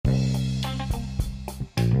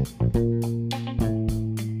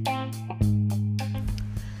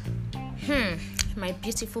My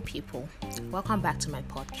beautiful people, welcome back to my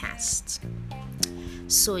podcast.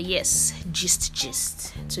 So yes,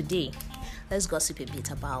 gist. Today, let's gossip a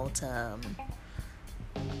bit about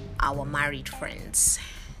our married friends.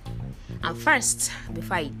 And first,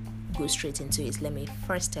 before I go straight into it, let me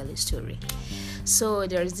first tell a story. So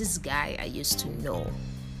there's this guy I used to know.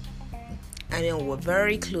 I mean, we're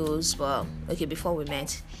very close, but before we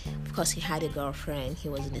met, because he had a girlfriend, he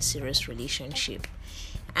was in a serious relationship.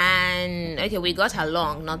 And we got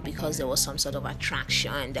along, not because there was some sort of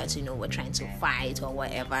attraction that we're trying to fight or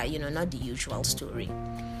whatever, not the usual story.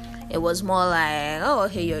 It was more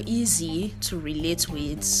like, you're easy to relate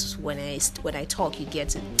with. When I talk, you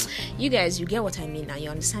get it. You guys, you get what I mean, and you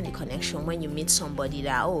understand the connection when you meet somebody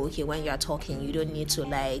that when you're talking, you don't need to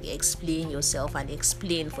explain yourself and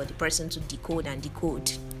explain for the person to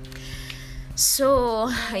decode. So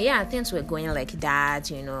things were going like that.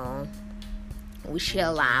 We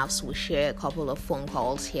share laughs, we share a couple of phone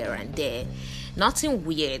calls here and there. Nothing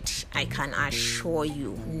weird, I can assure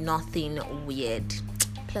you. Nothing weird.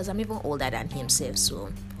 Plus, I'm even older than himself, so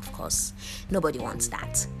of course, nobody wants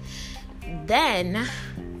that. Then,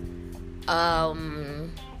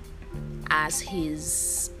 as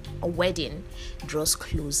his wedding draws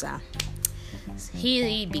closer,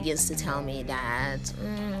 he begins to tell me that,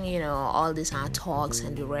 all these are talks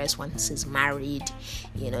and the rest, once he's married,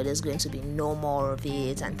 there's going to be no more of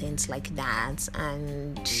it and things like that.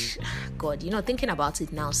 And God, thinking about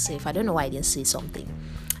it now, safe. I don't know why I didn't say something.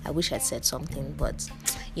 I wish I'd said something, but,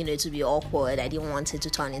 to be awkward. I didn't want it to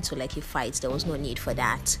turn into a fight. There was no need for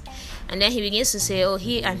that. And then he begins to say,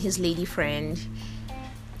 he and his lady friend,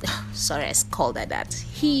 sorry, I called her that.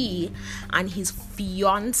 He and his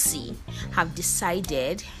fiancée have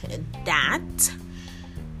decided that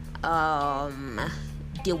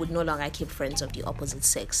they would no longer keep friends of the opposite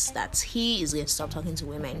sex. That he is going to stop talking to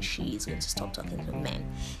women, she is going to stop talking to men.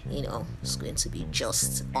 It's going to be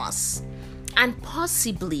just us. And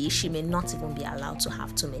possibly she may not even be allowed to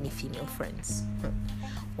have too many female friends.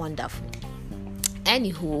 Wonderful.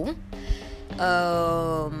 Anywho,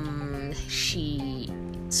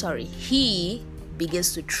 he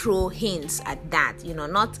begins to throw hints at that,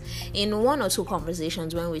 not in one or two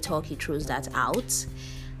conversations. When we talk, he throws that out,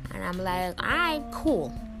 and I'm like, all right,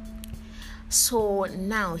 cool. So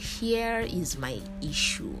now here is my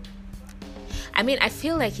issue. I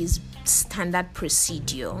feel like it's standard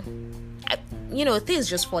procedure. Things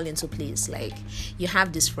just fall into place. Like, you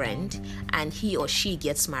have this friend and he or she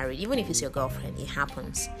gets married. Even if it's your girlfriend, it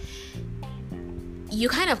happens. You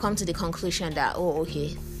kind of come to the conclusion that,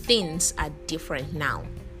 things are different now.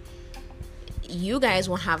 You guys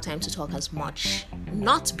won't have time to talk as much.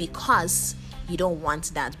 Not because you don't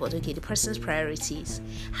want that, but the person's priorities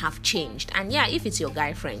have changed. And if it's your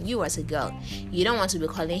guy friend, you as a girl, you don't want to be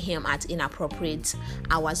calling him at inappropriate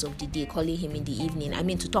hours of the day, calling him in the evening.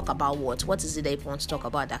 To talk about what? What is it that you want to talk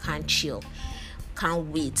about that can't chill? Can't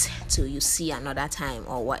wait till you see another time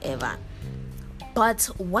or whatever. But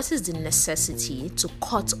what is the necessity to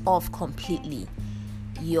cut off completely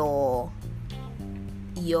your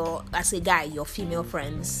as a guy, your female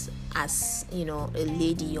friends, as a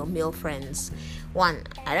lady, your male friends? One,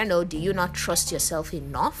 I don't know, do you not trust yourself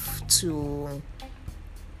enough to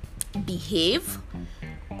behave?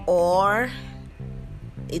 Or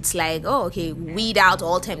it's like, weed out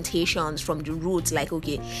all temptations from the root.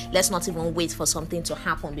 Let's not even wait for something to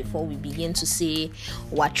happen before we begin to say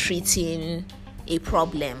we're treating a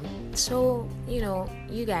problem. So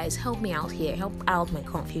you guys, help me out here, help out my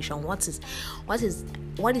confusion. What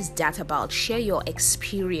is that about? Share your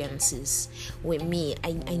experiences with me.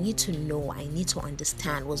 I need to know, I need to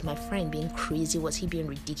understand. Was my friend being crazy? Was he being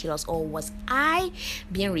ridiculous? Or was I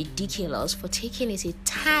being ridiculous for taking it a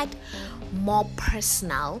tad more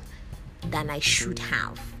personal than I should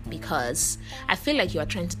have? Because I feel like you are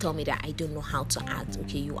trying to tell me that I don't know how to act.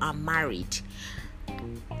 You are married.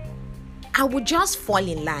 I would just fall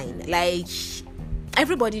in line.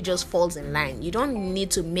 Everybody just falls in line. You don't need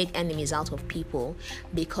to make enemies out of people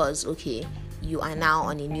because, you are now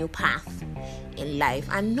on a new path in life.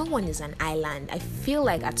 And no one is an island. I feel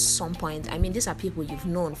like at some point, these are people you've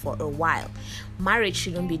known for a while. Marriage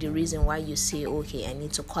shouldn't be the reason why you say, I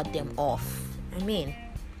need to cut them off.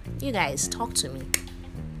 You guys, talk to me.